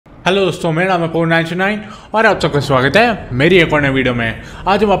Hello दोस्तों, मेरा नाम है पोर 99 और आप सबका स्वागत है मेरी एक और नई वीडियो में।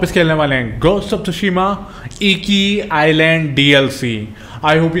 आज हम वापस खेलने वाले हैं ghost of Tsushima इकी island DLC।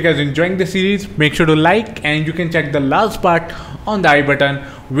 I hope you guys enjoying the series. Make sure to like and you can check the last part on the I button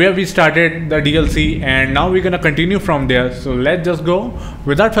where we started the DLC and now we gonna continue from there. So let's just go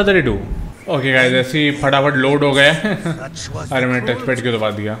without further ado. Okay guys, ऐसे ही फटाफट load हो गए। अरे मैंने touch pad क्यों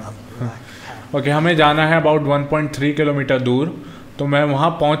दबा दिया। Okay, हमें जाना है अबाउट 1.3 किलोमीटर दूर, तो मैं वहाँ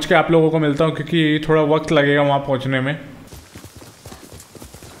पहुँच के आप लोगों को मिलता हूँ क्योंकि थोड़ा वक्त लगेगा वहाँ पहुँचने में।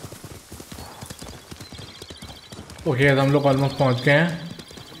 ओके, हम लोग ऑलमोस्ट पहुँच गए हैं।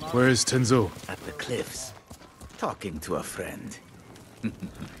 Where is Tenzo? At the cliffs, talking to a friend.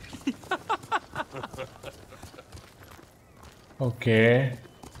 Okay,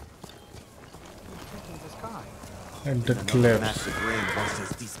 at the cliffs. Massive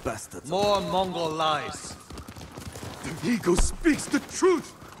revolves these bastards. More Mongol lies. The eagle speaks the truth!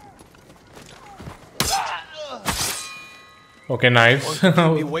 Okay, nice. Keep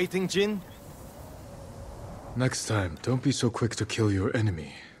me waiting, Jin? Next time, don't be so quick to kill your enemy.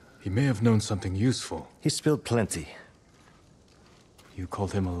 He may have known something useful. He spilled plenty. You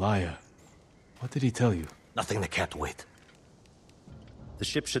called him a liar. What did he tell you? Nothing that can't wait.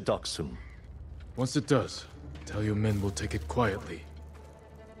 The ship should dock soon. Once it does, tell your men we'll take it quietly.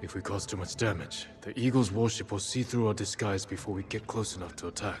 If we cause too much damage, the Eagle's warship will see through our disguise before we get close enough to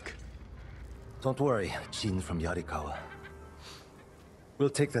attack. Don't worry, Jin from Yarikawa.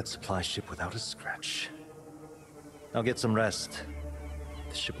 We'll take that supply ship without a scratch. Now get some rest.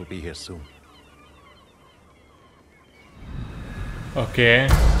 The ship will be here soon. Okay.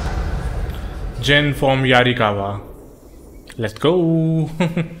 Jin from Yarikawa. Let's go.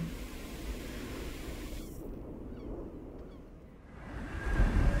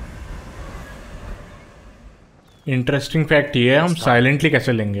 Interesting fact ये है, हम silently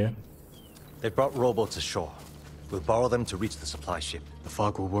कैसे लेंगे? They brought rowboats ashore. We'll borrow them to reach the supply ship. The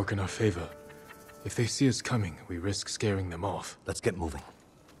fog will work in our favor. If they see us coming, we risk scaring them off. Let's get moving.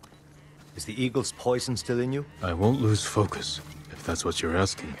 Is the eagle's poison still in you? I won't lose focus, if that's what you're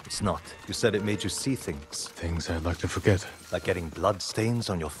asking. It's not. You said it made you see things. Things I'd like to forget. Like getting blood stains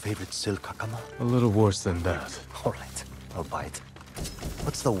on your favorite silk hakama? A little worse than that. All right, I'll buy it.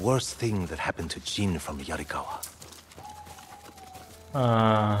 What's the worst thing that happened to Jin from Yarikawa?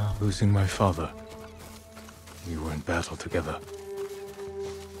 Losing my father. We were in battle together.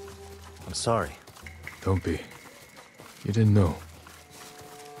 I'm sorry. Don't be. You didn't know.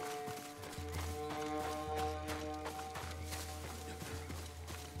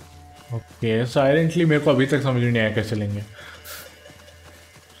 Okay, silently मेरे को अभी तक समझ नहीं आया कैसे लेंगे,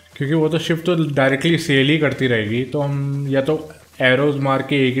 क्योंकि वो तो शिप तो डायरेक्टली सेल ही करती रहेगी, तो हम या तो एरोज मार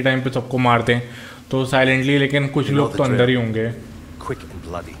के एक ही टाइम पे सबको मारते हैं तो साइलेंटली, लेकिन कुछ लोग तो अंदर ही होंगे। Quick and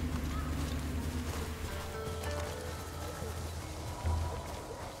bloody.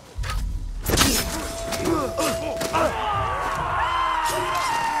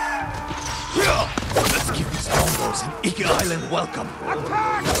 Let's give these Mongols an IKI Island welcome.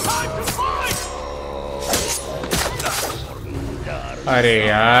 अरे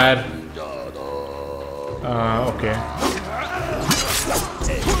यार, ओके।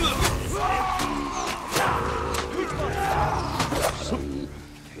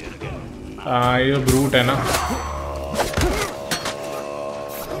 ये ब्रूट है ना।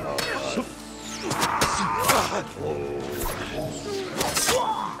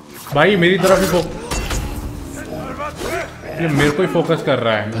 भाई मेरी तरफ ही ये मेरे को ही फोकस कर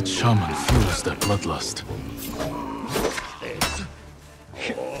रहा है। That shaman fuels their bloodlust.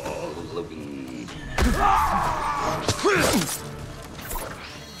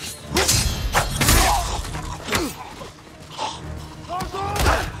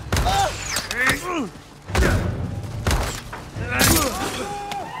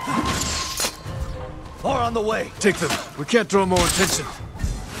 More on the way. Take them. We can't draw more attention.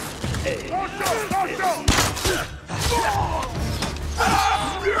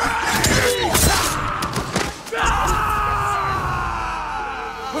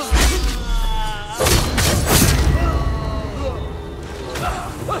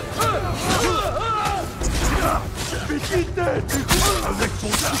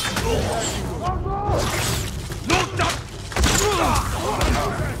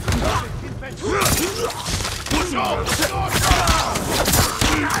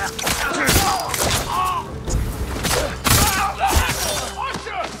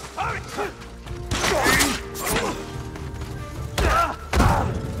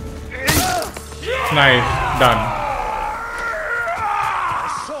 Nice, done.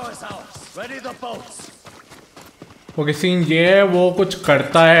 Shore is ours. Ready the boats. Okay scene ये है, वो कुछ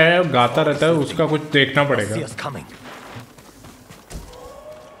करता है, गाता रहता है, उसका कुछ देखना पड़ेगा। See us coming.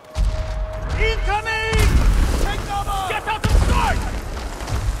 Incoming! Take cover! Get out of sight!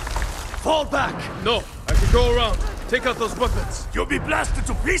 Fall back! No, I can go around. Take out those weapons. You'll be blasted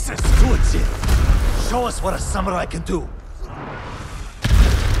to pieces! Do it, Jin. Show us what a samurai can do.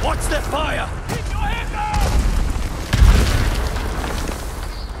 Watch their fire! Keep your head down!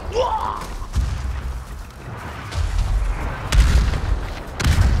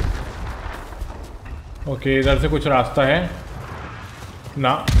 Okay इधर से कुछ रास्ता है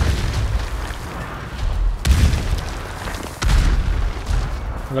ना?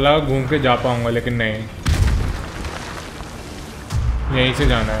 लगा घूम के जा पाऊंगा, लेकिन नहीं, यहीं से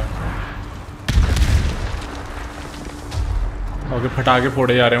जाना है। ओके फटाके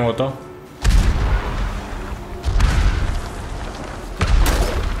फोड़े जा रहे हैं वो तो।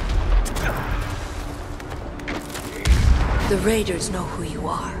 The raiders know who you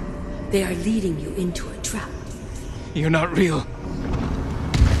are. They are leading you into a trap. You're not real.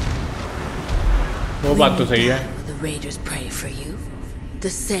 वो बात तो सही है। The raiders pray for you.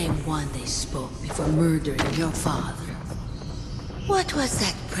 The same one they spoke before murdering your father. What was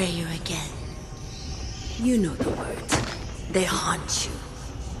that prayer again? You know the words. They haunt you.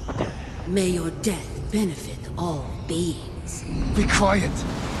 May your death benefit all beings. Be quiet.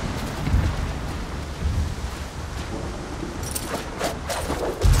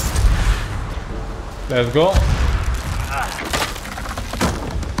 Let's go.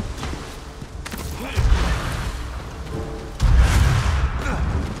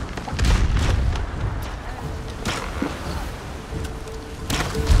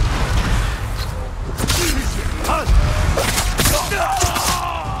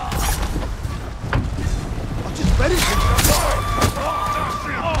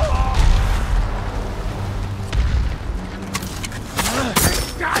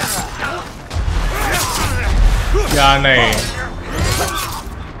 क्या नहीं,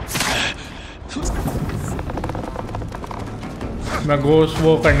 मैं गोश्त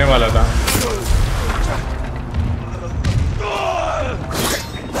वो करने वाला था।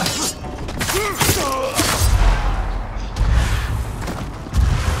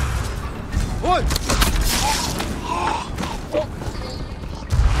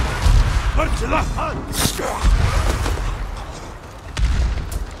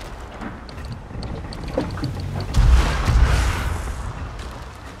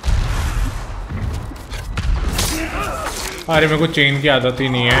 अरे मेरे को चेन की आदत ही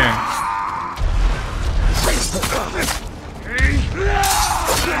नहीं है।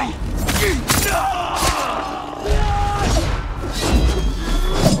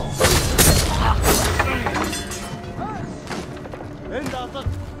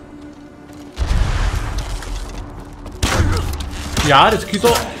 यार इसकी तो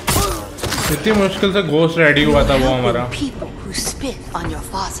इतनी मुश्किल से गोश्त रेडी हुआ था वो हमारा। People who spit on your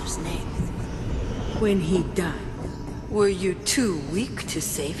father's name. When he died, were you too weak to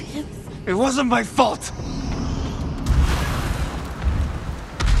save him? It wasn't my fault!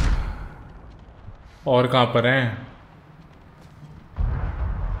 और कहाँ पर हैं?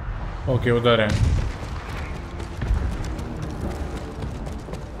 ओके उधर है।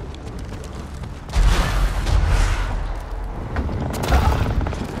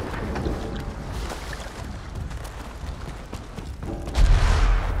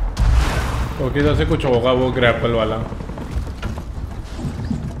 ओके जैसे कुछ होगा वो ग्रैपल वाला।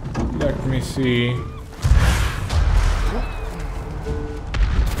 लेट मी सी।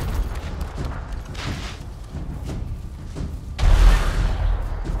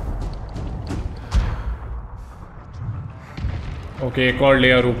 ओके एक और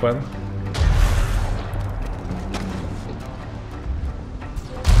लेयर ऊपर।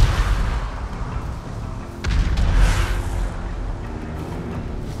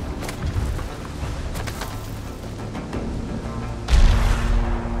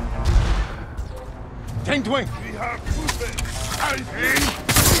 Wing. We have movement.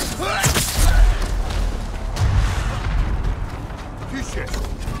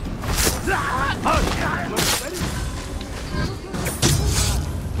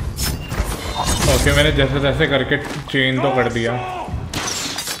 Okay मैंने जैसे तैसे करके चेन तो कर दिया।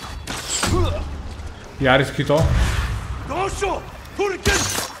 यार इसकी तो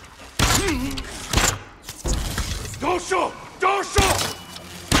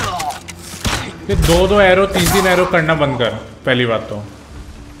ये दो एरो तीन एरो करना बंद कर। पहली बात तो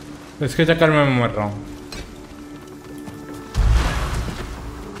इसके चक्कर में मैं मर रहा हूँ।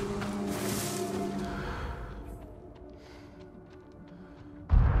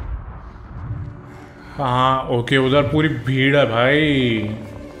 कहाँ? ओके, उधर पूरी भीड़ है भाई।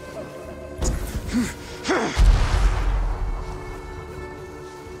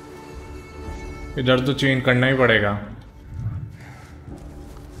 इधर तो चेंज करना ही पड़ेगा।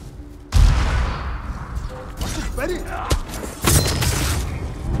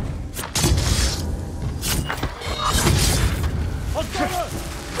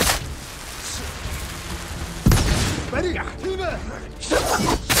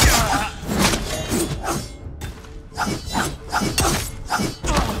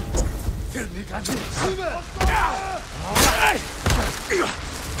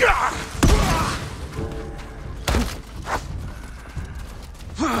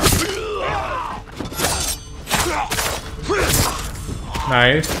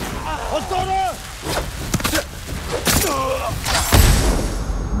 नाइस।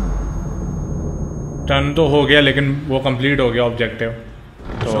 टर्न तो हो गया, लेकिन वो कंप्लीट हो गया objective.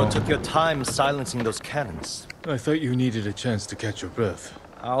 So it took your time silencing those cannons. I thought you needed a chance to catch your breath.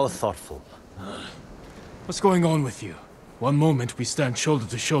 How thoughtful. What's going on with you? One moment we stand shoulder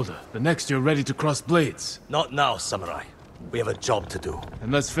to shoulder, the next you're ready to cross blades. Not now, samurai. We have a job to do.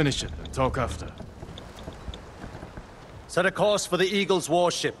 And let's finish it and talk after. Set a course for the Eagle's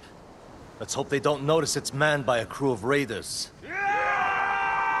warship. Let's hope they don't notice it's manned by a crew of raiders.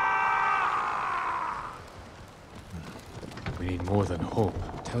 We need more than hope.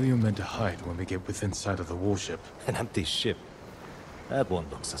 Tell your men to hide when we get within sight of the warship. An empty ship. That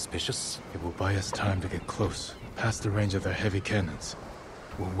won't look suspicious. It will buy us time to get close, past the range of their heavy cannons.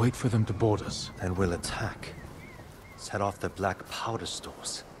 We'll wait for them to board us. Then we'll attack. Set off their black powder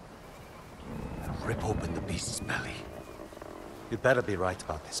stores. And rip open the beast's belly. You'd better be right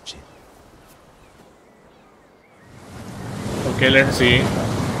about this, Jin. Okay, let's see.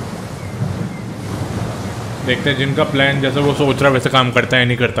 देखते हैं जिनका plan जैसे वो सोच रहा है वैसे काम करता है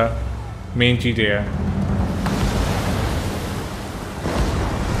नहीं करता। मेन चीज़ ये है।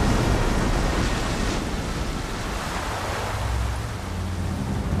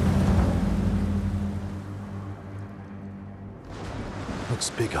 Looks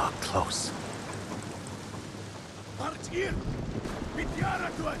bigger up close.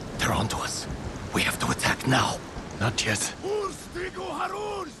 They're onto us. We have to attack now. Not yet.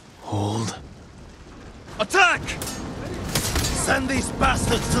 Hold. Attack! Send these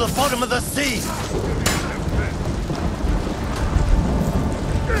bastards to the bottom of the sea!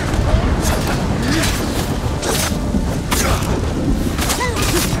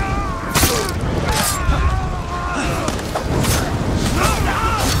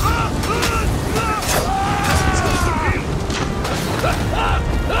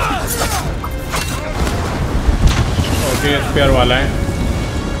 Okay, spare वाला है।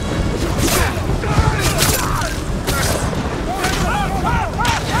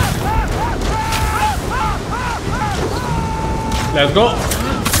 Let's go.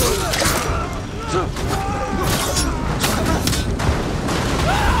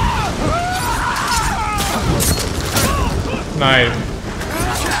 Nice.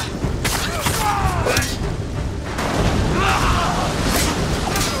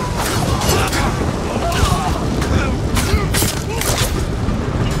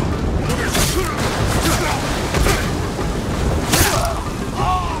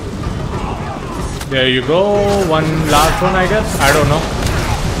 There you go. One last one, I guess. I don't know.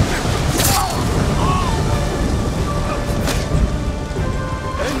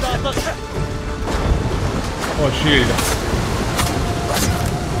 Oh, shield.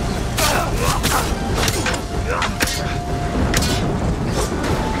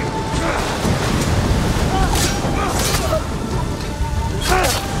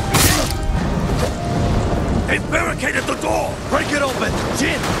 They've barricaded the door! Break it open!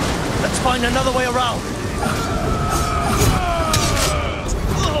 Jin! Let's find another way around!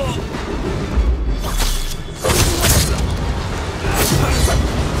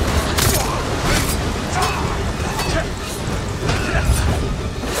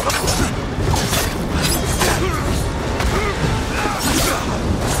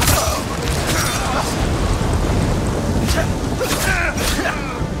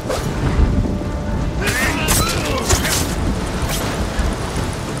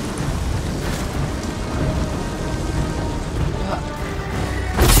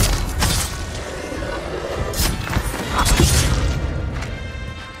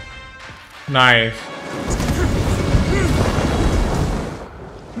 Nice.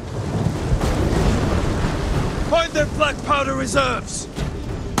 Find their black powder reserves!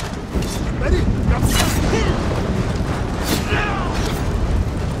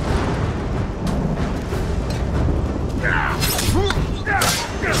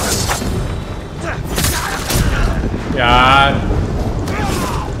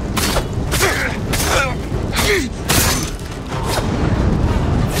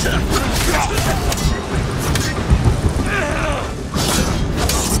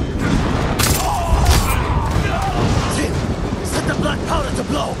 powder to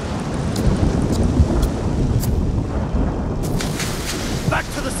blow! Back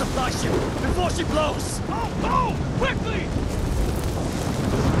to the supply ship before she blows! Oh! Quickly!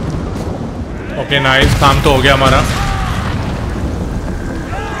 Okay nice, काम तो हो गया हमारा.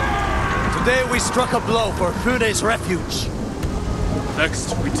 Today we struck a blow for Fune's refuge.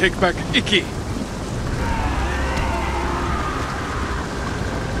 Next, we take back Iki.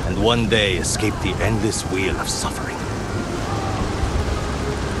 And one day escape the endless wheel of suffering.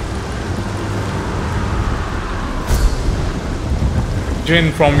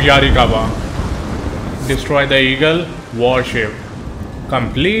 Jin from Yarikawa. Destroy the Eagle warship.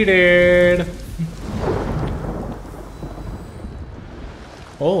 Completed.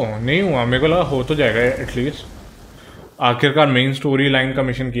 ओह नहीं हुआ, मेरे को लगा हो तो जाएगा एटलीस्ट. आखिरकार main story line का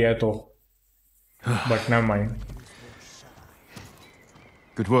मिशन किया है तो. But never mind.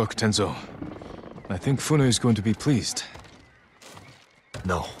 Good work, Tenzo. I think Fune is going to be pleased.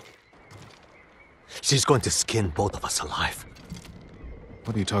 No. She's going to skin both of us alive.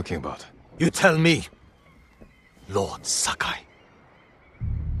 What are you talking about? You tell me, Lord Sakai.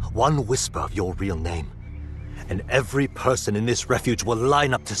 One whisper of your real name, and every person in this refuge will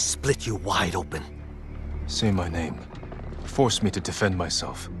line up to split you wide open. Say my name. Force me to defend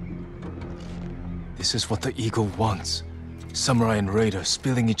myself. This is what the Eagle wants. Samurai and Raider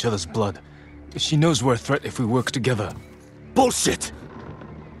spilling each other's blood. She knows we're a threat if we work together. Bullshit!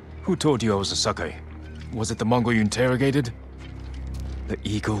 Who told you I was a Sakai? Was it the Mongol you interrogated? The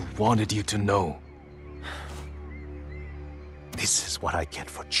Eagle wanted you to know. This is what I get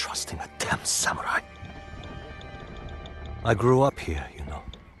for trusting a damn samurai. I grew up here, you know.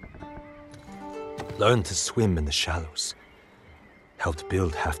 Learned to swim in the shallows. Helped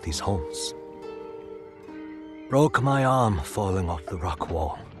build half these homes. Broke my arm falling off the rock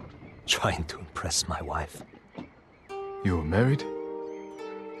wall, trying to impress my wife. You were married?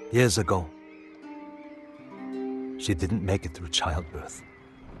 Years ago. She didn't make it through childbirth.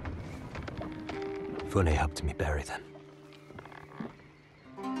 Fune helped me bury them.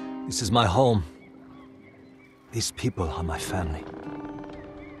 This is my home. These people are my family.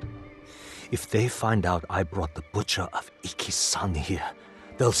 If they find out I brought the butcher of Iki's son here,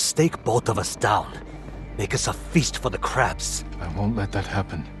 they'll stake both of us down. Make us a feast for the crabs. I won't let that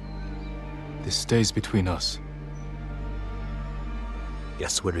happen. This stays between us.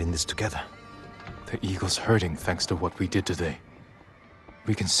 Guess we're in this together. The Eagle's hurting thanks to what we did today.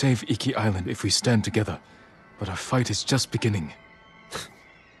 We can save Iki Island if we stand together, but our fight is just beginning.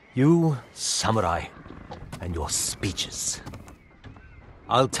 You, samurai, and your speeches.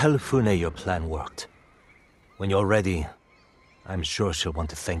 I'll tell Fune your plan worked. When you're ready, I'm sure she'll want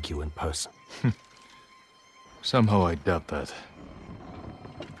to thank you in person. Somehow I doubt that.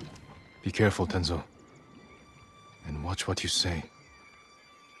 Be careful, Tenzo. And watch what you say.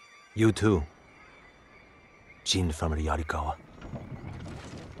 You too. Jin from Yarikawa.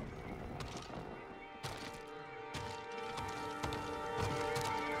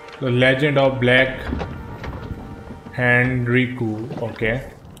 The Legend of Black Hand Riku.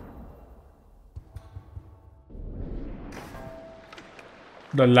 Okay.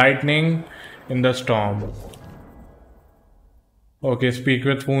 The lightning in the storm. Okay, speak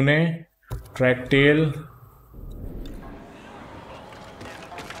with Fune. Track tail.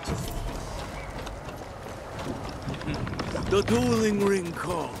 The dueling ring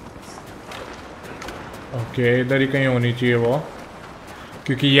calls. Okay, इधर ही कहीं होनी चाहिए वो,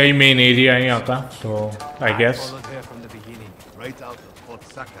 क्योंकि यही main area है यहाँ का, तो I guess. Right out of Fort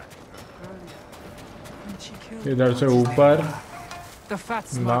Sakai. इधर से ऊपर. The fat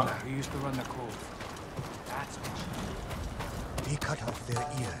smuggler who used to run the cove. That's what He cut off their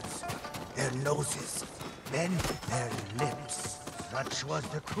ears, their noses, then their lips. Such was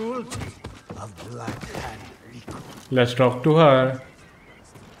the cruelty of Black Hand Riku. Let's talk to her.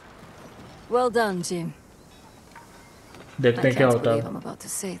 Well done, Jim. देखते हैं क्या होता है. I'm about to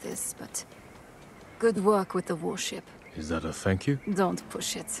say this, but good work with the warship. Is that a thank you? Don't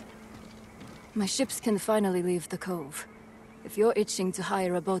push it. My ships can finally leave the cove. If you're itching to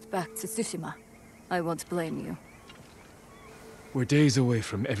hire a boat back to Tsushima, I won't blame you. We're days away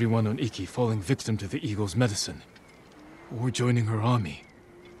from everyone on Iki falling victim to the Eagle's medicine. Or joining her army.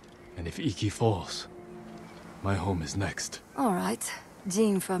 And if Iki falls, my home is next. All right,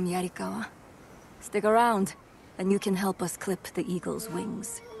 Jin from Yarikawa. Stick around, and you can help us clip the Eagle's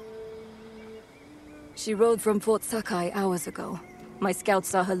wings. She rode from Fort Sakai hours ago. My scouts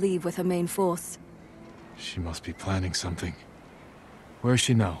saw her leave with her main force. She must be planning something. Where is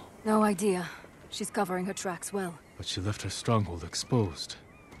she now? No idea. She's covering her tracks well. But she left her stronghold exposed.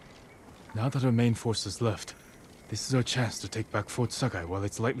 Now that her main force is left, This is our chance to take back Fort Sakai while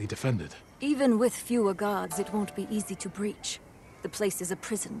it's lightly defended. Even with fewer guards, it won't be easy to breach. The place is a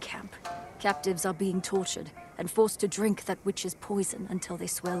prison camp. Captives are being tortured and forced to drink that witch's poison until they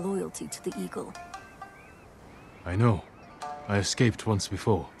swear loyalty to the Eagle. I know. I escaped once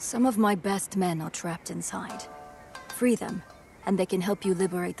before. Some of my best men are trapped inside. Free them, and they can help you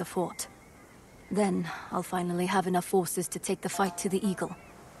liberate the fort. Then, I'll finally have enough forces to take the fight to the Eagle.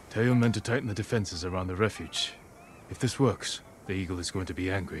 Tell your men to tighten the defenses around the refuge. If this works, the Eagle is going to be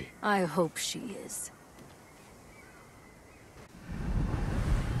angry. I hope she is.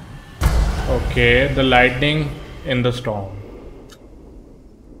 Okay, the lightning in the storm.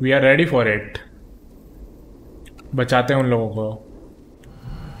 We are ready for it. बचाते हैं उन लोगों को.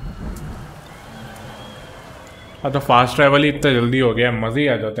 अब तो fast travel ही इतना जल्दी हो गया, मज़े ही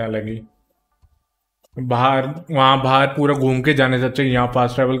आ जाते हैं. लगी बाहर, वहाँ बाहर पूरा घूम के जाने से अच्छा यहाँ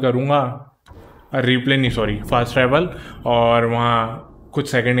फास्ट ट्रैवल करूँगा. रीप्ले नहीं, सॉरी, फास्ट ट्रैवल. और वहाँ कुछ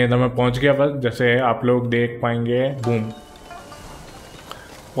सेकंड नहीं था, मैं पहुँच गया बस. जैसे आप लोग देख पाएंगे, बूम,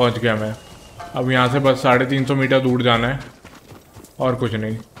 पहुँच गया मैं. अब यहाँ से बस 350 मीटर दूर जाना है और कुछ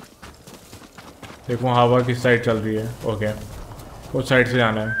नहीं. देखो हवा किस साइड चल रही है. ओके, उस साइड से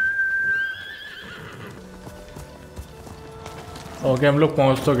जाना है. ओके, हम लोग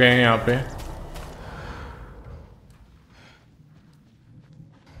पहुँच तो गए हैं यहाँ पे.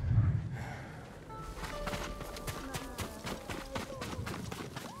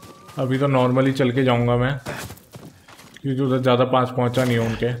 अभी तो नॉर्मली चल के जाऊँगा मैं, क्योंकि उधर ज़्यादा पास पहुँचा नहीं हूँ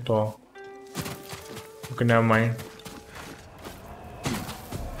उनके. तो ओके, नेवर माइंड.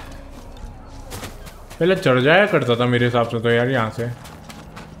 पहले चढ़ जाया करता था मेरे हिसाब से तो यार. यहाँ से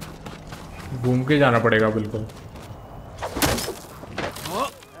घूम के जाना पड़ेगा बिल्कुल.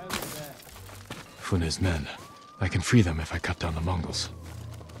 Fune's men. I can free them if I cut down the Mongols.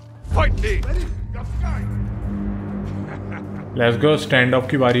 Fight me! Let's go. Stand up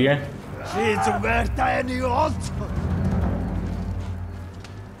की बारी है.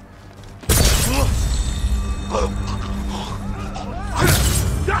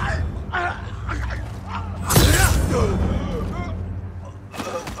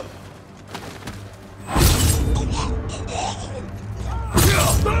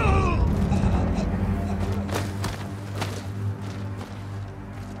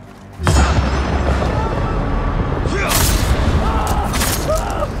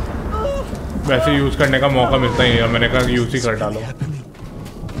 वैसे यूज करने का मौका मिलता ही है, मैंने कहा कि यूज ही कर डालो.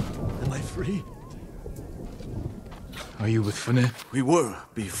 Am I free? Are you with Fune? We were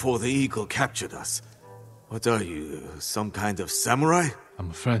before the Eagle captured us. What are you, some kind of samurai? I'm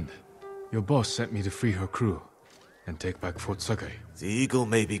a friend. Your boss sent me to free her crew and take back Fort Sakai. The Eagle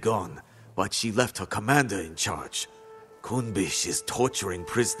may be gone, but she left her commander in charge. Kunbish is torturing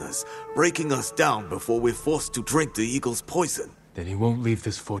prisoners, breaking us down before we're forced to drink the Eagle's poison. Then he won't leave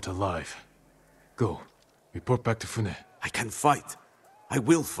this fort alive. Go. Report back to Fune. I can fight. I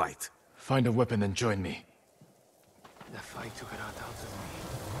will fight. Find a weapon and join me. The fight took it out of me.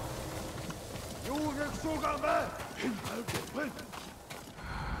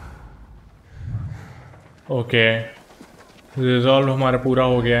 Okay, resolve हमारा पूरा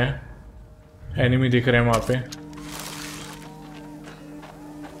हो गया है. Enemy दिख रहे हैं वहाँ पे.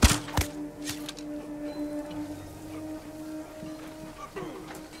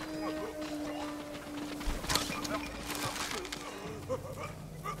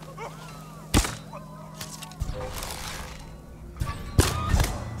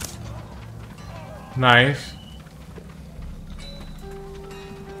 Nice.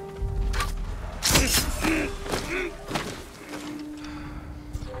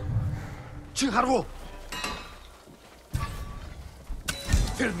 Chiharu!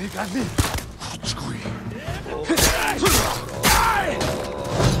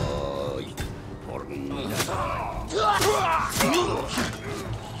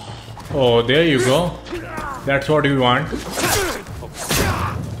 Oh, there you go. That's what we want.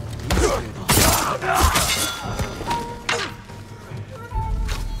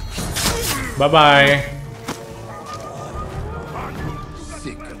 Bye-bye.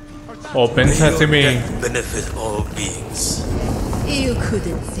 Open sesame. Benefit all beings. You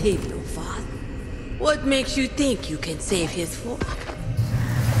couldn't save your father. What makes you think you can save his fort?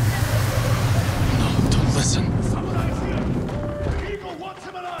 No, don't listen.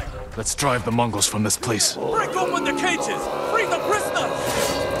 Let's drive the Mongols from this place. Break open the cages! Free the prisoners!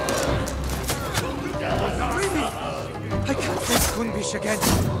 Free me! I can't face Kunbish again.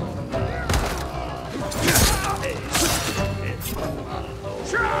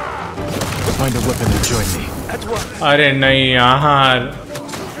 Find a weapon and join me. अरे नहीं यार.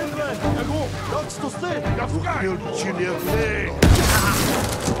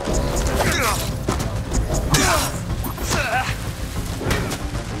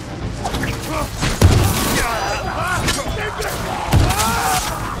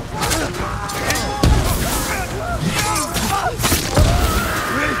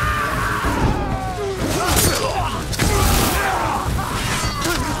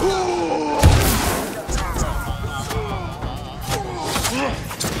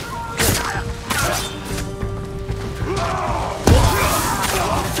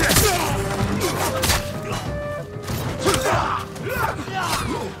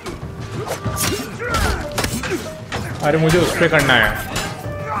 अरे मुझे उस पे करना है।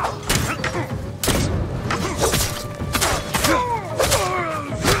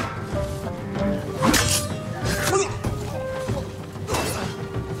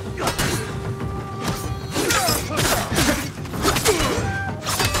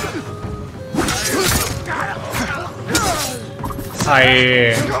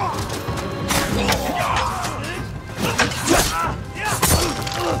 आए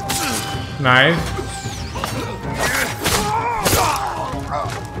nice.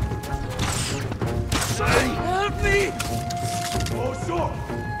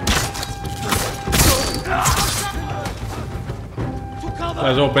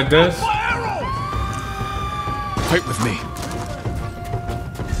 Let's open this. Fight with me.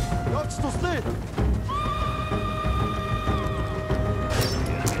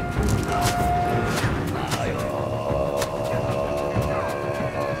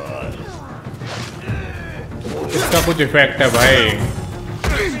 इसका कुछ इफेक्ट है भाई।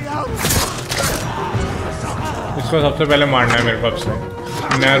 इसको सबसे पहले मारना है मेरे को। अब से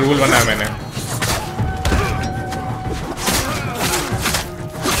नया रूल बनाया मैंने।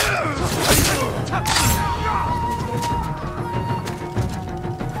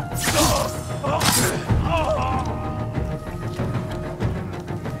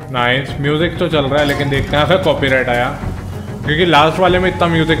 नाइस। म्यूजिक तो चल रहा है लेकिन देखते हैं अगर कॉपीराइट आया, क्योंकि लास्ट वाले में इतना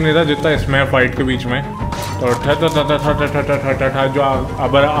म्यूजिक नहीं था जितना इसमें फाइट के बीच में। तो ठा जो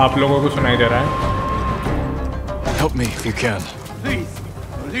अब आप लोगों को सुनाई दे रहा है। Help me if you can. Please,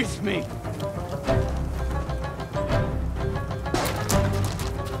 release me.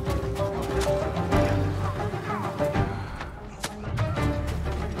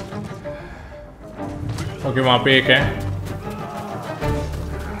 Okay वहाँ पे एक है।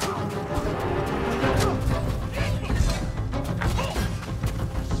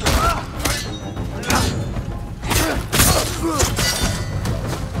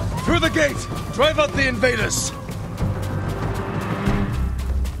 Through the gate! Drive out the invaders!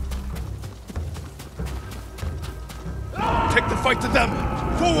 Take the fight to them!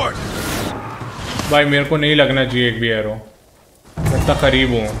 Forward! भाई मेरे को नहीं लगना चाहिए एक भी एरो। इतना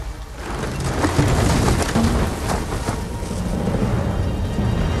करीब हूँ।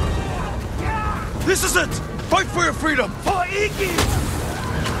 This is it! Fight for your freedom! For Iki!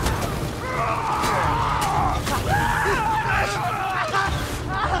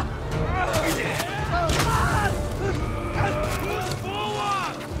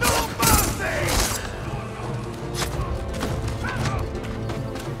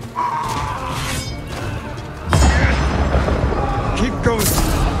 Keep going!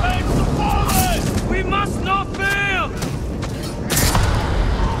 We must not fail!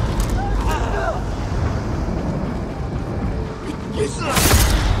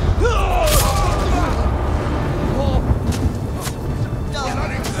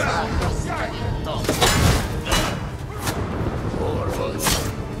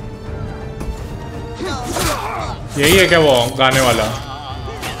 यही है क्या वो गाने वाला?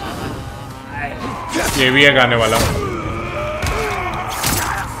 ये भी है गाने वाला।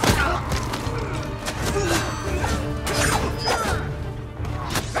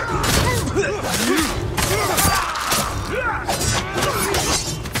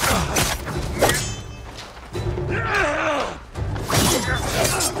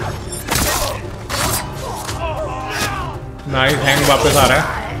 नाइस। हैंग वापस आ रहा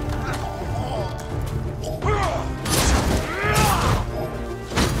है।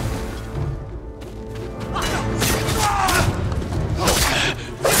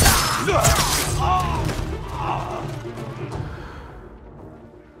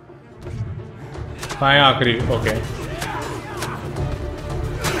 कहाँ है आखिरी? ओके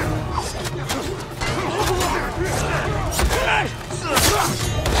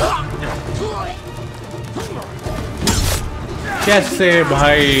कैसे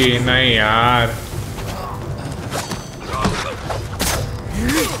भाई? नहीं यार।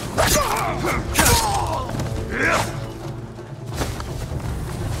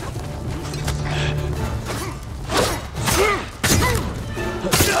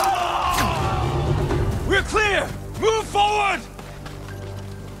 Move forward!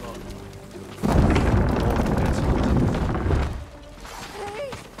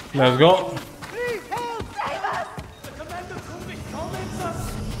 Let's go. Please help! Save us! The commander torments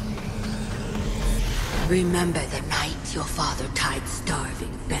us! Remember the night your father tied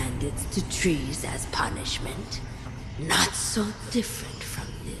starving bandits to trees as punishment? Not so different from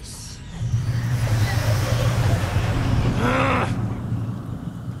this.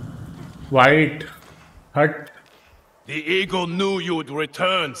 White hut. The eagle knew you'd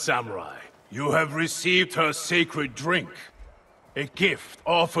return, samurai. You have received her sacred drink. A gift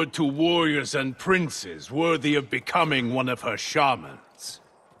offered to warriors and princes worthy of becoming one of her shamans.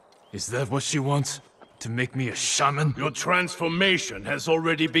 Is that what she wants? To make me a shaman? Your transformation has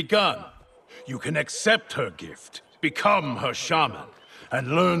already begun. You can accept her gift, become her shaman,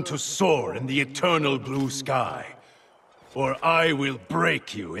 and learn to soar in the eternal blue sky. Or I will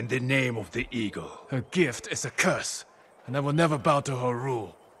break you in the name of the eagle. Her gift is a curse, and I will never bow to her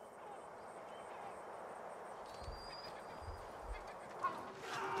rule.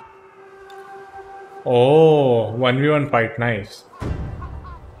 Oh, 1v1 fight, nice.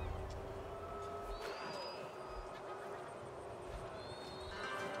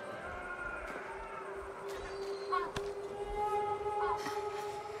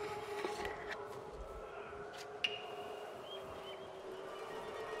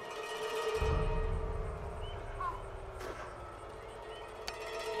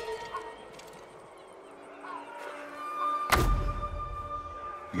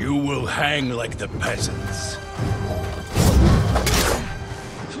 You will hang like the peasants.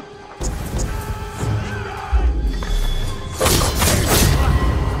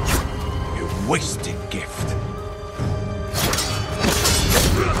 A wasted gift.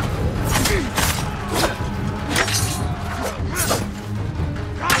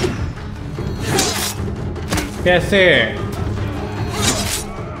 कैसे?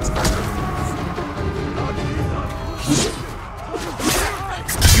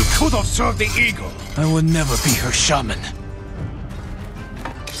 Could have served the eagle. I will never be her shaman.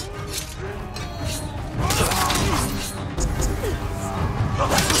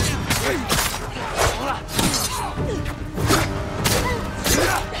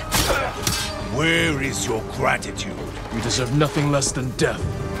 Where is your gratitude? You deserve nothing less than death.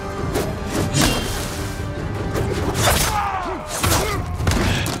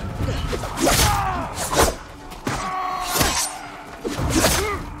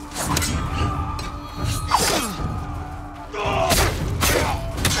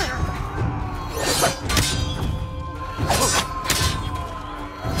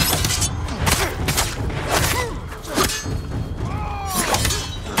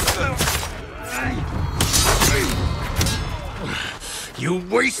 You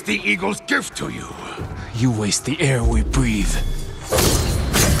waste the eagle's gift to you. You waste the air we breathe.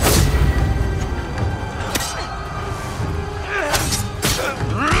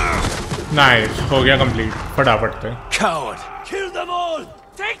 Nice, हो गया complete फटाफट से. Coward! Kill them all!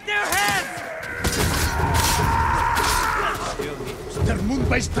 Take their heads!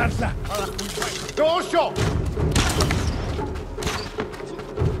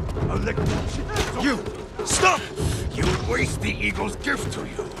 You! Stop! You waste the eagle's gift to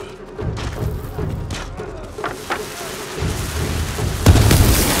you.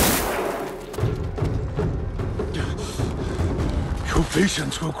 Your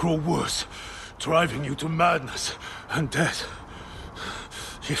visions will grow worse, driving you to madness and death.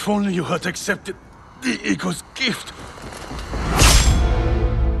 If only you had accepted the eagle's gift.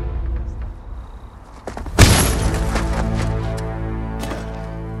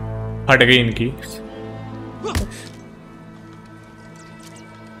 हट गई इनकी.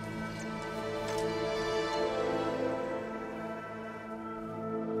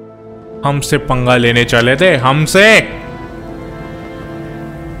 हमसे पंगा लेने चले थे, हमसे.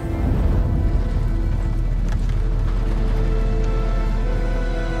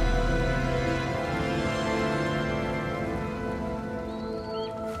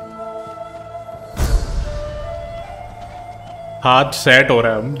 हाथ सेट हो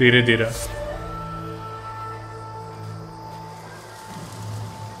रहा है धीरे धीरे.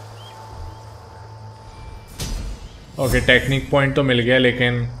 ओके, टेक्निक पॉइंट तो मिल गया,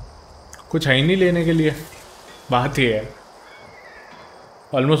 लेकिन कुछ है ही नहीं लेने के लिए. बात ही है,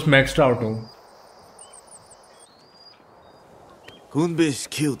 ऑलमोस्ट मैक्स्ड आउट हूँ. Kunbish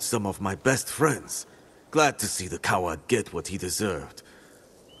killed some of my best friends. Glad to see the coward get what he deserved.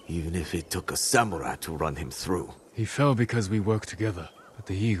 Even if it took a samurai to run him through. He fell because we worked together. But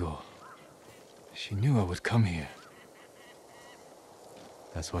the eagle... she knew I would come here.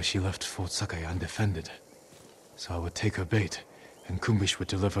 That's why she left Fort Sakai undefended. So I would take her bait, and Kumbish would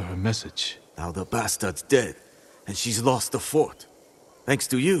deliver her message. Now the bastard's dead, and she's lost the fort. Thanks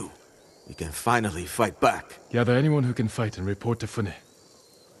to you, we can finally fight back. Gather anyone who can fight and report to Fune.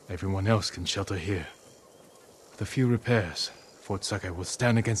 Everyone else can shelter here. With a few repairs, Fort Sakai will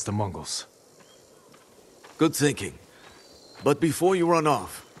stand against the Mongols. Good thinking. But before you run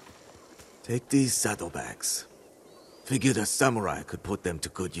off, take these saddlebags. Figured a samurai could put them to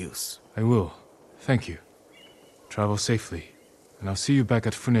good use. I will. Thank you. Travel safely, and I'll see you back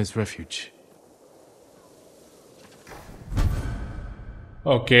at Fune's refuge.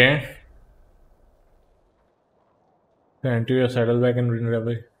 Okay. Enter your saddlebag and bring it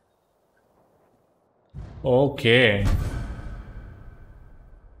away. Okay.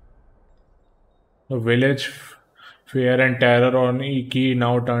 The village fear and terror on Iki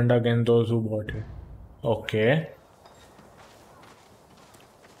now turned against those who bought it. Okay.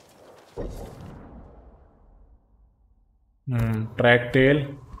 Track tell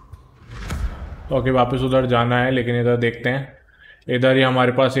okay वापस उधर जाना है लेकिन इधर देखते हैं इधर ही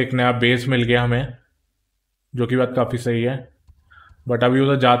हमारे पास एक नया बेस मिल गया हमें जो कि बात काफ़ी सही है बट अभी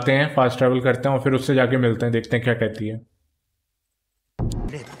उधर जाते हैं फास्ट ट्रैवल करते हैं और फिर उससे जाके मिलते हैं देखते हैं क्या कहती है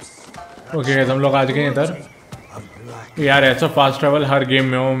ओके हम लोग आज गए इधर यार ऐसा फास्ट ट्रैवल हर गेम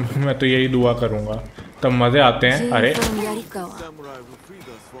में हो मैं तो यही दुआ करूँगा तब मज़े आते हैं अरे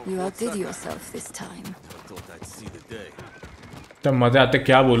तब मज़े आते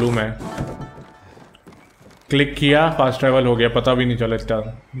क्या बोलूँ मैं क्लिक किया फास्ट ट्रैवल हो गया पता भी नहीं चला इतना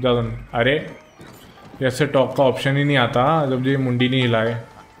ज़्यादा अरे ऐसे टॉक का ऑप्शन ही नहीं आता जब ये मुंडी नहीं हिलाए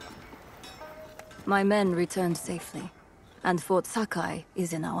My men returned safely, and Fort Sakai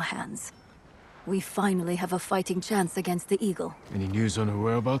is in our hands. We finally have a fighting chance against the Eagle. Any news on her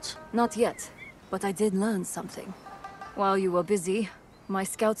whereabouts? Not yet, but I did learn something. While you were busy, my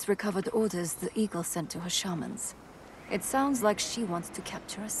scouts recovered orders the Eagle sent to her shamans. It sounds like she wants to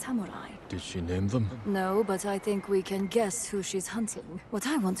capture a samurai. Did she name them? No, but I think we can guess who she's hunting. What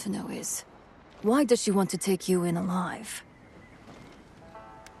I want to know is, why does she want to take you in alive?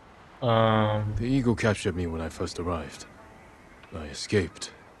 The Eagle captured me when I first arrived. I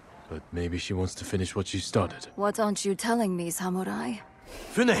escaped, but maybe she wants to finish what she started. What aren't you telling me, samurai?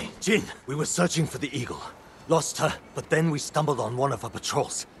 Fune, Jin, we were searching for the Eagle. Lost her, but then we stumbled on one of her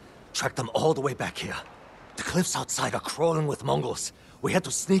patrols. Tracked them all the way back here. The cliffs outside are crawling with Mongols. We had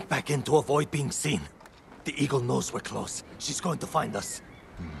to sneak back in to avoid being seen. The Eagle knows we're close. She's going to find us.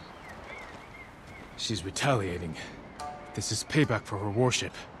 She's retaliating. This is payback for her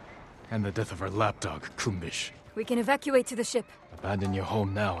warship. And the death of her lapdog, Kumbish. We can evacuate to the ship. Abandon your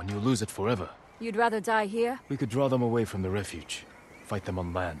home now and you'll lose it forever. You'd rather die here? We could draw them away from the refuge. Fight them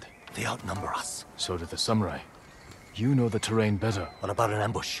on land. They outnumber us. So do the samurai. You know the terrain better. What about an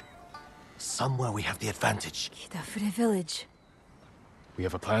ambush? Somewhere we have the advantage. Kidafure village. We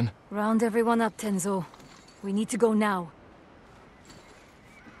have a plan? Round everyone up, Tenzo. We need to go now.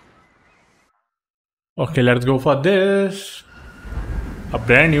 Okay, let's go for this. A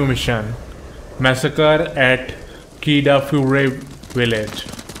brand new mission. Massacre at Kidafure village.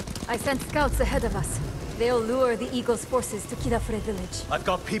 I sent scouts ahead of us. They'll lure the Eagle's forces to Kidafure village. I've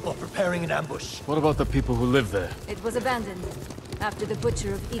got people preparing an ambush. What about the people who live there? It was abandoned after the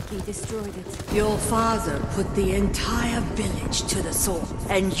Butcher of Iki destroyed it. Your father put the entire village to the sword,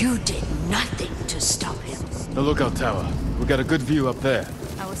 and you did nothing to stop him. The lookout tower. We got a good view up there.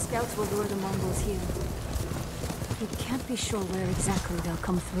 Our scouts will lure the Mongols here. We can't be sure where exactly they'll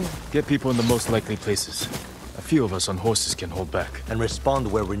come through. Get people in the most likely places. A few of us on horses can hold back. And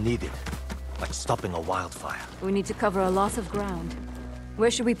respond where we're needed. Like stopping a wildfire. We need to cover a lot of ground. Where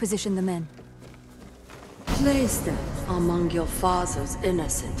should we position the men? Place them among your father's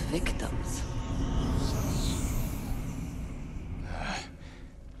innocent victims.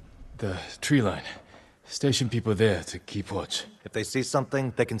 The tree line. Station people there to keep watch. If they see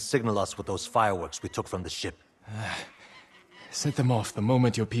something, they can signal us with those fireworks we took from the ship. Set them off the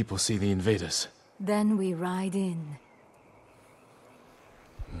moment your people see the invaders. Then we ride in.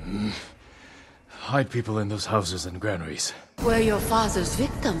 Hide people in those houses and granaries. Where your father's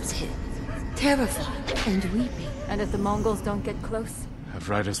victims hid, terrified and weeping. And if the Mongols don't get close? Have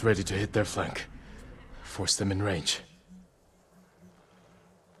riders ready to hit their flank. Force them in range.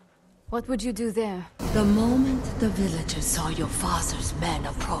 What would you do there? The moment the villagers saw your father's men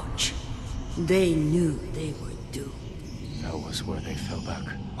approach, they knew they were doomed. That was where they fell back.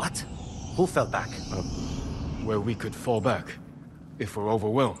 What? Who fell back? Where we could fall back, if we're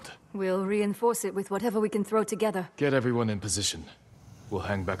overwhelmed. We'll reinforce it with whatever we can throw together. Get everyone in position. We'll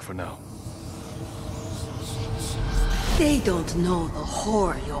hang back for now. They don't know the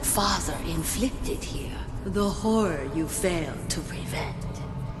horror your father inflicted here. The horror you failed to prevent.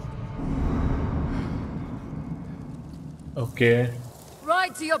 Okay.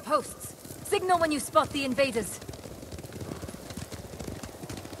 Ride to your posts. Signal when you spot the invaders.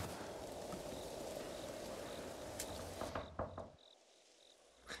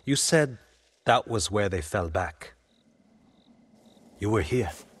 You said that was where they fell back. You were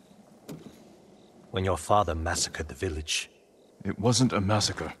here when your father massacred the village. It wasn't a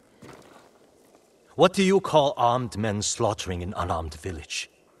massacre. What do you call armed men slaughtering an unarmed village?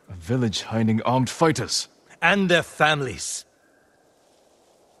 A village hiding armed fighters. And their families.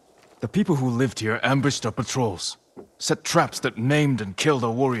 The people who lived here ambushed our patrols, set traps that maimed and killed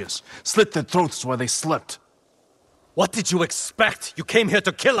our warriors, slit their throats while they slept. What did you expect? You came here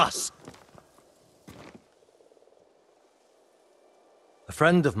to kill us! A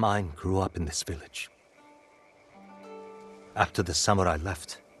friend of mine grew up in this village. After the samurai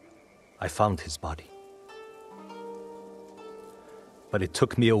left, I found his body. But it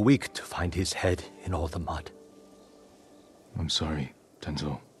took me a week to find his head in all the mud. I'm sorry,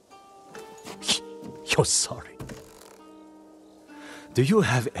 Tenzo. You're sorry. Do you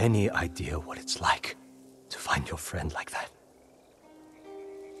have any idea what it's like to find your friend like that?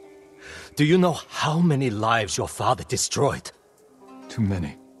 Do you know how many lives your father destroyed? Too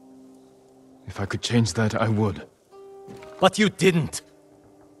many. If I could change that, I would. But you didn't.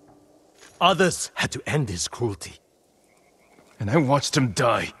 Others had to end his cruelty. And I watched him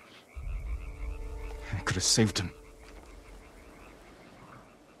die. I could have saved him.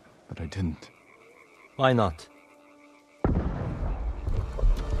 But I didn't. Why not?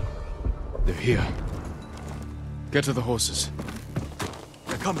 They're here. Get to the horses.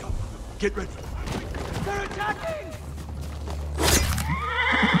 They're coming. Get ready. They're attacking!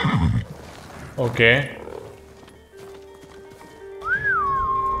 Okay.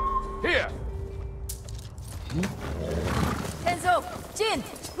 Here! Tenzo, Jin,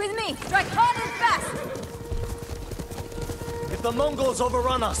 with me. Strike hard and fast. If the Mongols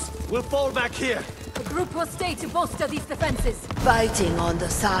overrun us, we'll fall back here. The group will stay to bolster these defenses. Fighting on the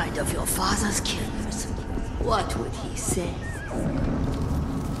side of your father's killers. What would he say?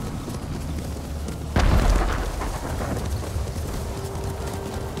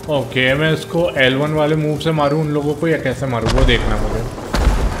 Okay मैं इसको L1 वाले move से मारूं उन लोगों को या कैसे मारूं वो देखना मुझे.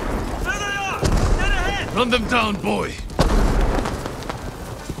 Run them down, boy!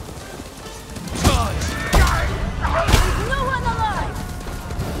 No one alive!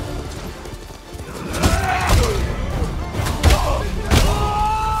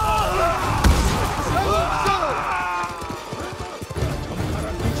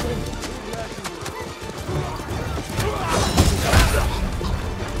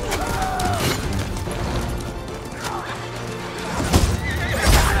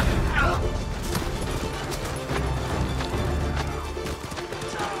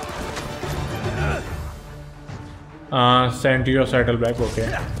 Send to your saddlebag, okay.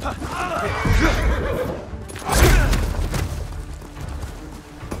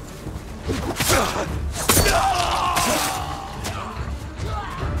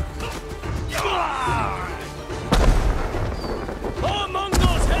 More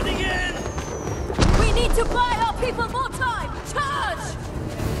Mongols heading in! We need to buy our people more time! Charge!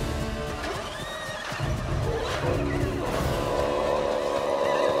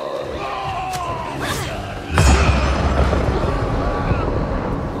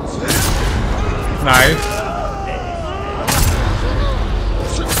 Nice.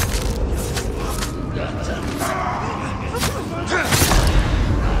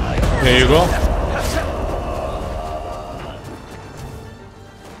 There you go.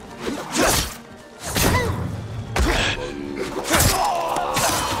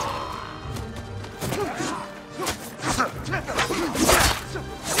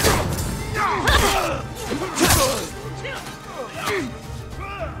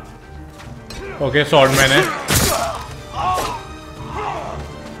 Okay, swordman है.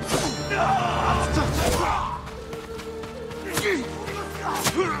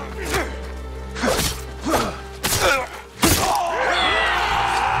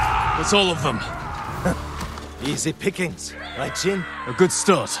 That's all of them. Easy pickings, right, Jin? A good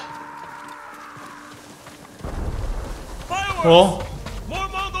start. Oh, More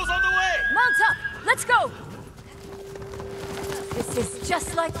Mongols on the way! Mount up! Let's go! This is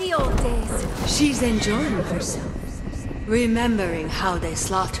just like the old days. She's enjoying herself, remembering how they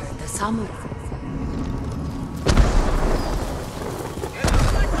slaughtered the samurai.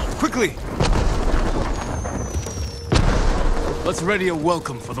 Quickly! Let's ready a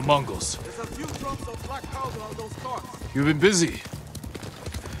welcome for the Mongols. There's a few drums of black powder on those carts. You've been busy.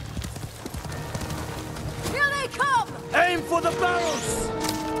 for the barrels!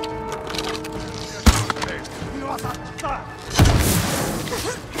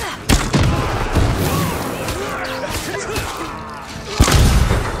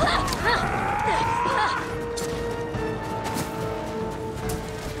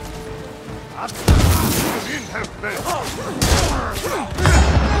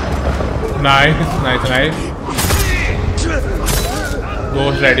 Nice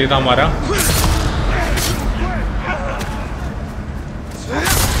दोस्त ready था हमारा।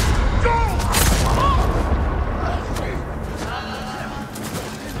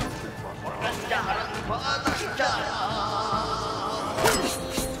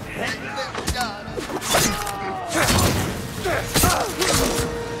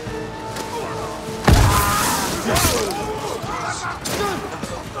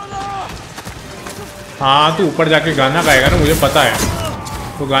 हाँ तू ऊपर जाके गाना गाएगा ना, मुझे पता है।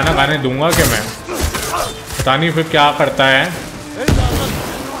 तो गाना गाने दूंगा कि मैं, पता नहीं फिर क्या करता है।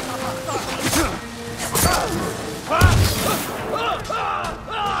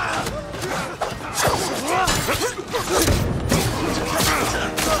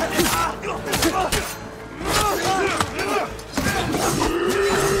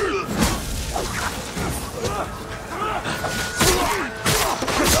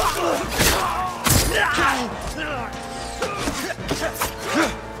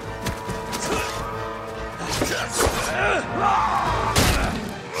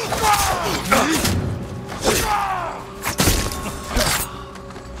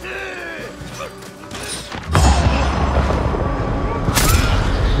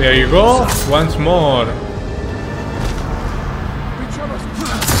 There you go, once more.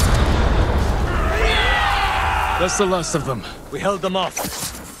 That's the last of them. We held them off.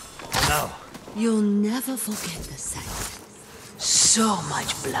 Now. You'll never forget the sight. So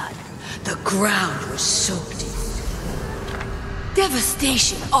much blood. The ground was soaked in it.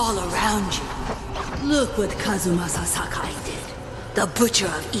 Devastation all around you. Look what Kazumasa Sakai did. The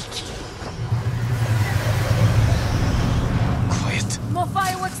Butcher of Iki. Quiet. More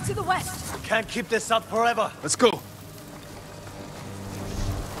fireworks to the west. Can't keep this up forever. Let's go.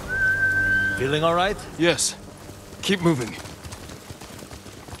 Feeling all right? Yes. Keep moving.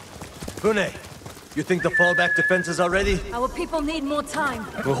 Fune, you think the fallback defenses are ready? Our people need more time.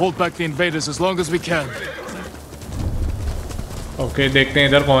 We'll hold back the invaders as long as we can. Okay देखते हैं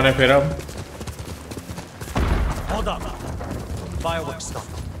इधर कौन है फिर अब। Hold up. Fireworks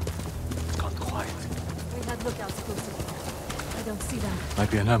stopped. It's gone quiet. We had lookouts close to here. I don't see them.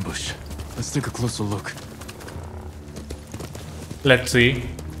 Might be an ambush. Let's take a closer look. Let's see.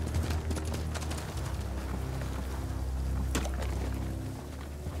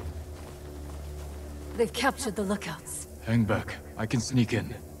 They've captured the lookouts. Hang back. I can sneak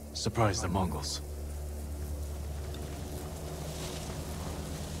in. Surprise the Mongols.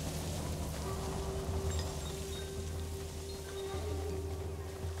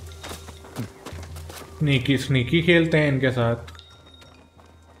 Sneaky खेलते हैं इनके साथ।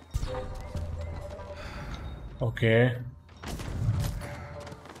 Okay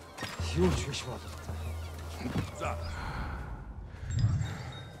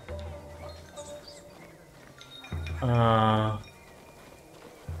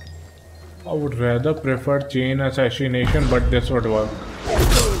I would rather prefer chain assassination, but this would work.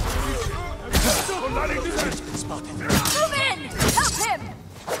 Move in! Help him!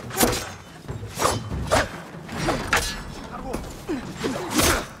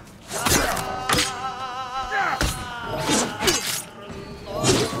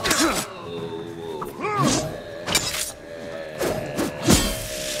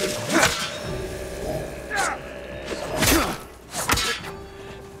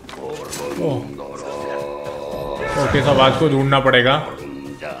 Okay इस आवाज को ढूंढना पड़ेगा।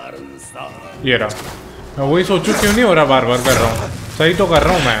 ये रहा। मैं वही सोचूं क्यों नहीं हो रहा, बार बार कर रहा हूँ। सही तो कर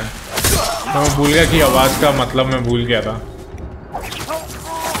रहा हूँ मैं। तो मैं भूल गया कि आवाज का मतलब मैं भूल गया था।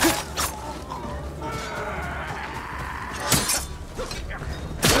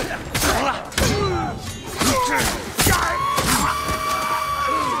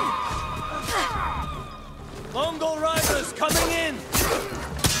 Mongol riders coming in!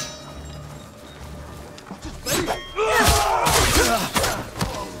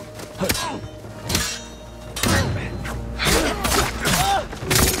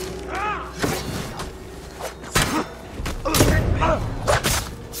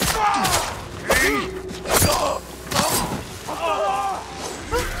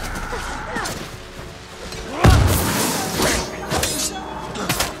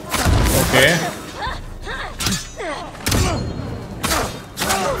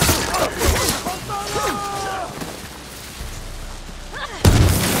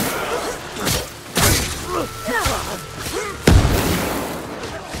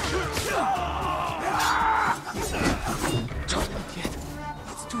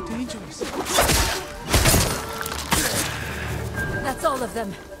 all of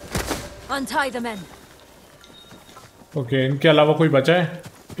them. Untie the men. Okay इनके अलावा कोई बचा है?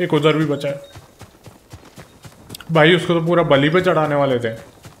 एक उधर भी बचा है। भाई उसको तो पूरा बलि पे चढ़ाने वाले थे।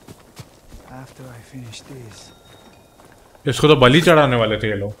 After I finish this. इसको तो बलि चढ़ाने वाले थे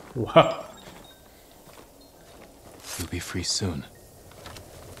ये लोग। वाह। You'll be free soon.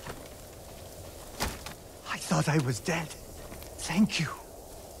 I thought I was dead. Thank you.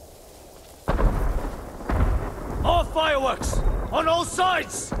 More fireworks! On all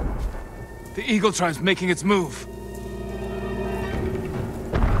sides! The Eagle Tribe's making its move.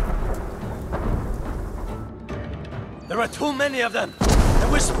 There are too many of them,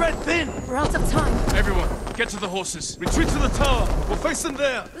 and we're spread thin. We're out of time. Everyone, get to the horses. Retreat to the tower. We'll face them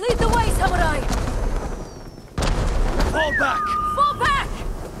there. Lead the way, samurai! Fall back! Fall back!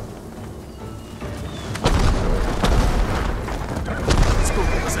 Let's go,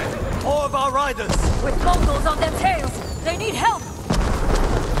 Sensei. All of our riders! With Mongols on their tails! They need help!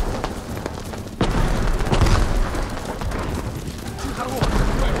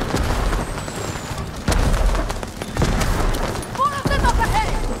 More of them up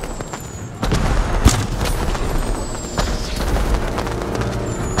ahead!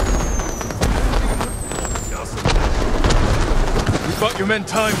 You bought your men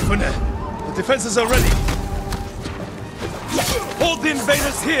time, Fune. The defenses are ready. Hold the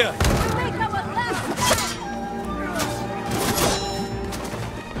invaders here! Make our last stand!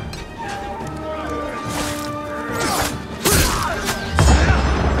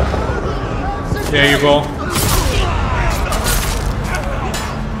 There you go.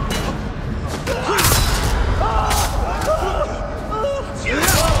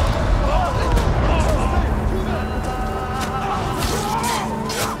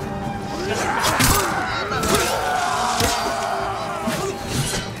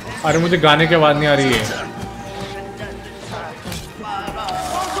 अरे मुझे गाने की आवाज नहीं आ रही है।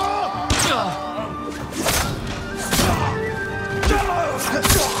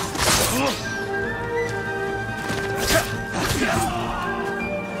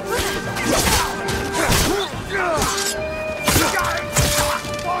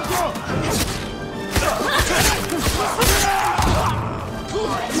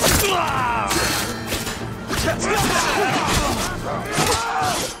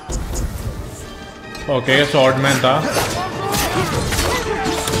 Okay swordsman था।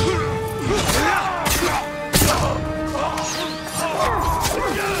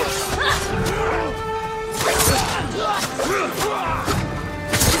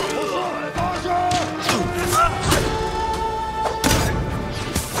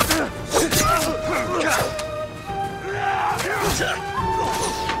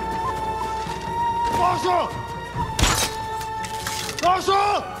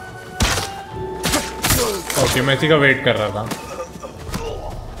 Okay मैं इसी का वेट कर रहा था।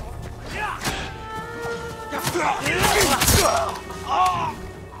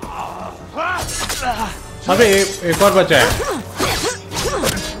 अबे एक और बचा है।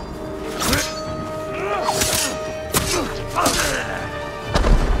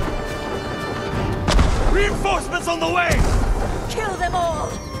 Reinforcements on the way! Kill them all!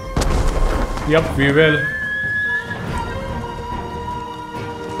 Yep, we will.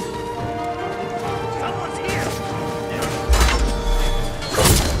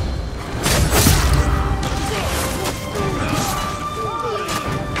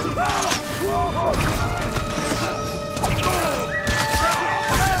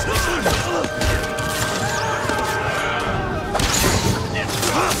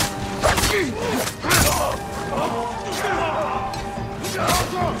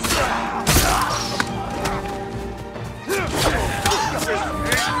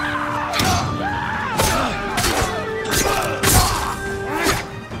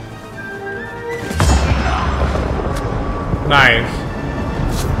 Nice.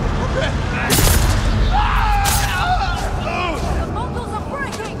 The Mongols are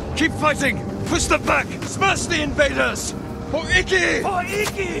breaking! Keep fighting! Push them back! Smash the invaders! For Iki! For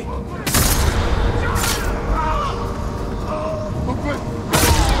Iki!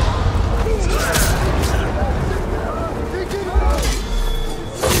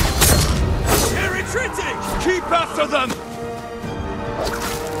 They're retreating! Keep after them!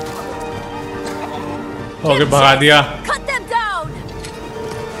 Okay भगा दिया। Cut them down!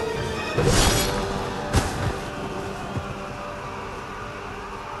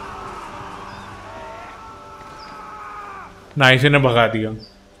 Nice ने भगा दिया।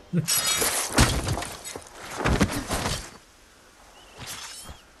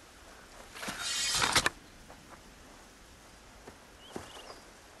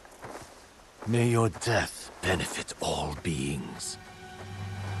 May your death benefit all beings.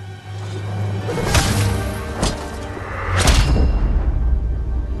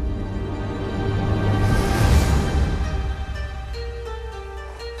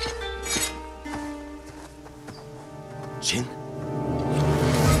 Jin?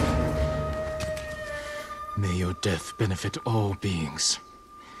 May your death benefit all beings.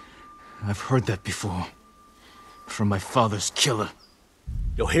 I've heard that before. From my father's killer.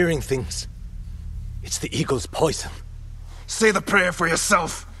 You're hearing things. It's the eagle's poison. Say the prayer for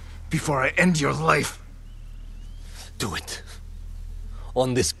yourself before I end your life. Do it.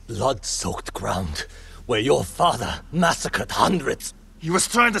 On this blood-soaked ground, where your father massacred hundreds. He was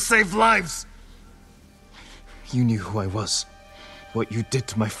trying to save lives. You knew who I was. What you did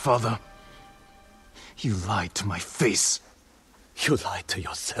to my father. You lied to my face. You lied to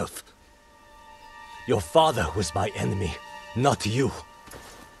yourself. Your father was my enemy, not you.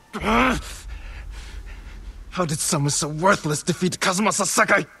 How did someone so worthless defeat Kazuma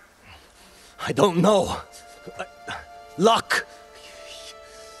Sakai? I don't know. Luck!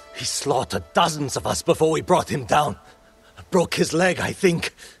 He slaughtered dozens of us before we brought him down. Broke his leg, I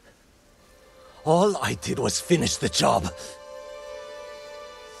think. All I did was finish the job.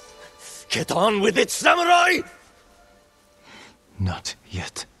 Get on with it, samurai! Not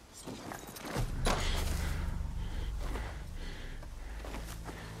yet.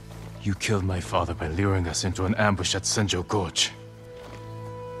 You killed my father by luring us into an ambush at Senjo Gorge.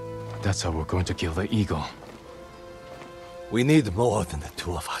 That's how we're going to kill the eagle. We need more than the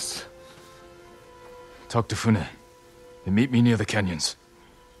two of us. Talk to Fune, and meet me near the canyons.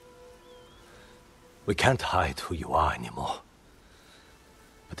 We can't hide who you are anymore.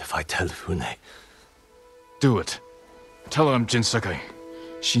 But if I tell Fune... Do it. Tell her I'm Jin Sakai.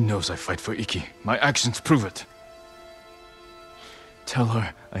 She knows I fight for Iki. My actions prove it. Tell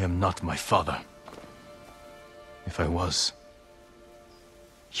her I am not my father. If I was,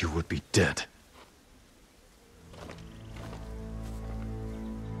 you would be dead.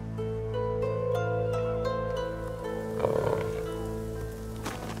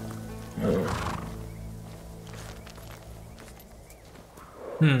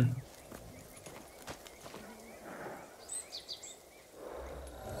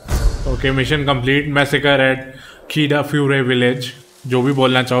 Okay, mission complete. Massacre eight कीडा फ्यूरे village. जो भी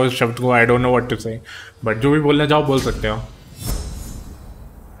बोलना चाहो इस शब्द को, I don't know what to से, but जो भी बोलना चाहो बोल सकते हो।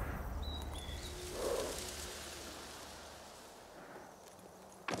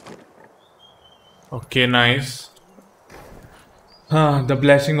 Okay, nice. हाँ, the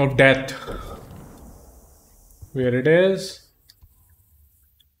blessing of death, where it is.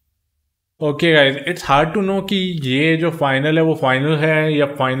 Okay guys, it's hard to know कि ये जो फाइनल है वो फाइनल है या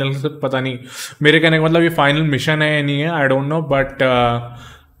फाइनल से पता नहीं। मेरे कहने का मतलब ये फाइनल मिशन है या नहीं है, आई डोंट नो। बट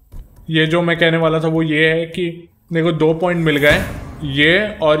ये जो मैं कहने वाला था वो ये है कि मेरे को 2 पॉइंट मिल गए,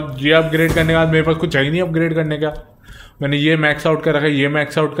 ये और ये अपग्रेड करने के बाद मेरे पास कुछ चाहिए नहीं अपग्रेड करने का। मैंने ये मैक्स आउट कर रखा है, ये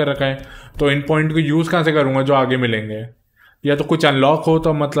मैक्स आउट कर रखा है, तो इन पॉइंट को यूज़ कहाँ से करूँगा जो आगे मिलेंगे? या तो कुछ अनलॉक हो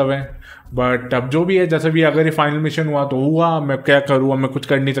तो मतलब है। बट अब जो भी है, जैसे भी अगर ये फाइनल मिशन हुआ तो हुआ, मैं क्या करूँ, मैं कुछ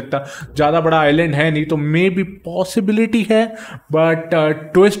कर नहीं सकता। ज़्यादा बड़ा आइलैंड है नहीं, तो मे बी पॉसिबिलिटी है, बट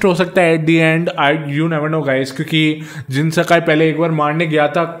ट्विस्ट हो सकता है at the and. You never know guys, क्योंकि जिन सकाई पहले एक बार मारने गया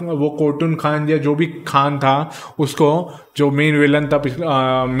था वो कोटुन खान या जो भी खान था उसको, जो मेन विलन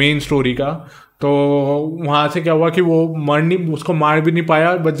था मेन स्टोरी का। तो वहाँ से क्या हुआ कि वो उसको मार भी नहीं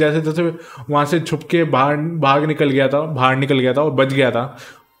पाया, बस जैसे जैसे वहाँ से छुप के बाहर निकल गया था और बच गया था।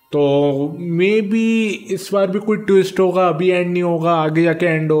 तो मे बी इस बार भी कोई ट्विस्ट होगा, अभी एंड नहीं होगा, आगे जाके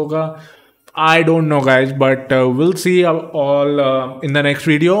एंड होगा। I don't know guys, but will see all in the next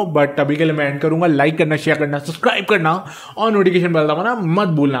video. But अभी के लिए मैं एंड करूँगा। लाइक करना, शेयर करना, सब्सक्राइब करना और नोटिफिकेशन बेल दबाना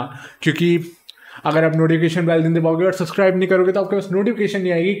मत भूलना, क्योंकि अगर आप नोटिफिकेशन बेल नहीं दबाओगे और सब्सक्राइब नहीं करोगे तो आपके पास नोटिफिकेशन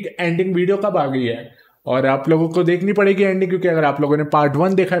नहीं आएगी कि एंडिंग वीडियो कब आ गई है। और आप लोगों को देखनी पड़ेगी एंडिंग, क्योंकि अगर आप लोगों ने पार्ट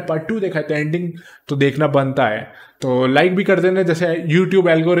 1 देखा है, पार्ट 2 देखा है, तो एंडिंग तो देखना बनता है। तो लाइक भी कर देना, जैसे यूट्यूब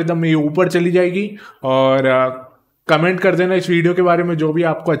एल्गोरिदम में ये ऊपर चली जाएगी। और कमेंट कर देना इस वीडियो के बारे में, जो भी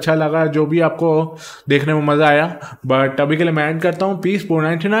आपको अच्छा लगा, जो भी आपको देखने में मज़ा आया। बट अभी के लिए मैं एंड करता हूँ। पीस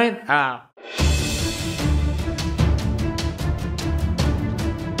 499।